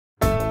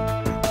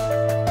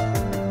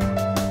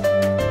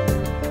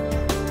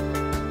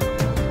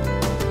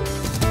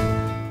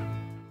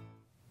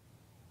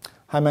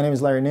Hi, my name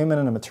is Larry Newman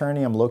and I'm an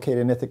attorney. I'm located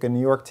in Ithaca,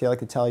 New York. Today I'd like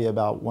to tell you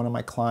about one of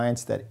my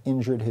clients that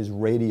injured his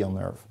radial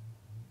nerve.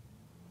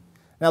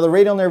 Now, the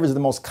radial nerve is the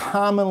most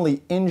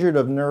commonly injured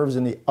of nerves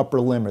in the upper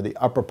limb, or the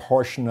upper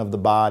portion of the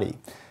body.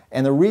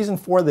 And the reason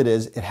for that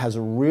is it has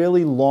a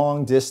really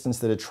long distance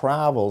that it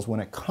travels. When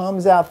it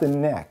comes out the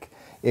neck,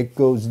 it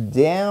goes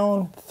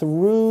down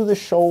through the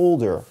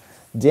shoulder,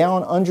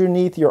 down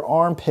underneath your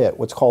armpit,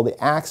 what's called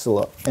the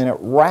axilla, and it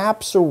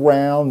wraps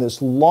around this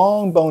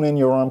long bone in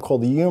your arm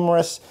called the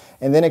humerus,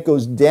 and then it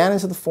goes down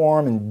into the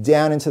forearm and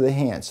down into the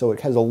hand. So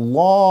it has a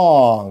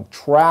long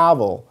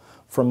travel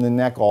from the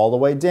neck all the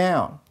way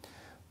down.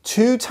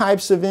 Two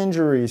types of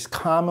injuries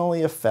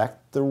commonly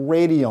affect the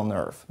radial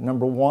nerve.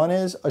 Number one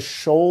is a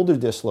shoulder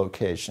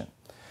dislocation.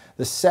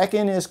 The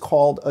second is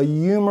called a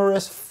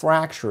humerus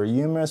fracture, a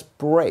humerus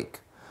break.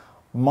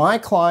 My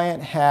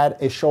client had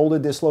a shoulder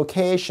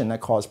dislocation that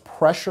caused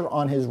pressure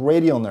on his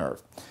radial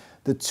nerve.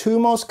 The two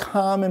most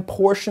common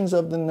portions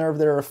of the nerve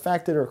that are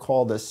affected are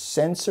called the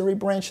sensory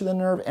branch of the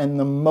nerve and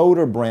the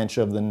motor branch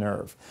of the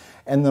nerve.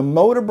 And the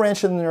motor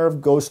branch of the nerve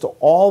goes to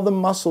all the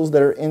muscles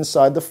that are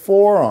inside the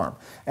forearm.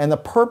 And the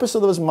purpose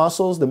of those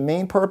muscles, the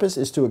main purpose,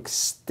 is to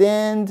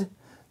extend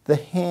the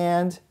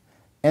hand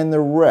and the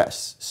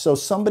wrist. So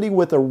somebody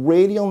with a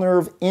radial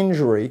nerve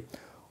injury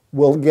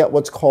will get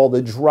what's called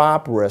a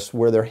drop wrist,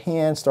 where their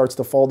hand starts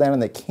to fall down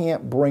and they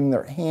can't bring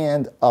their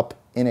hand up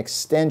in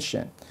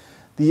extension.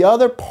 The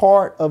other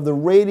part of the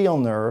radial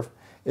nerve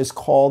is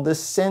called the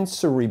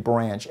sensory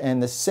branch,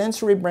 and the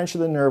sensory branch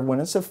of the nerve, when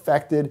it's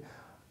affected,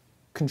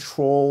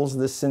 controls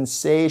the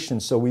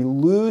sensation. So we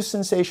lose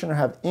sensation or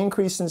have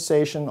increased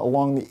sensation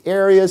along the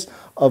areas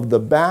of the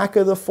back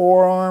of the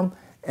forearm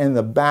and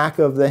the back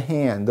of the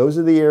hand. Those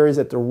are the areas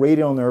that the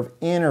radial nerve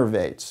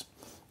innervates.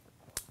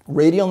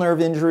 Radial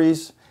nerve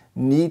injuries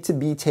need to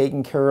be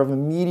taken care of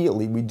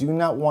immediately. We do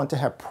not want to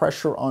have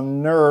pressure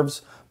on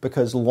nerves,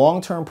 because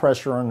long-term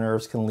pressure on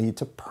nerves can lead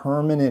to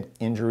permanent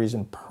injuries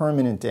and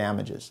permanent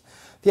damages.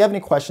 If you have any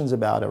questions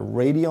about a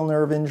radial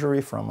nerve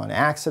injury from an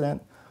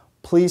accident,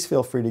 please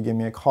feel free to give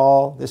me a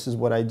call. This is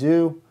what I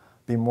do.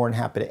 I'd be more than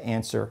happy to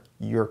answer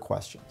your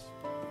questions.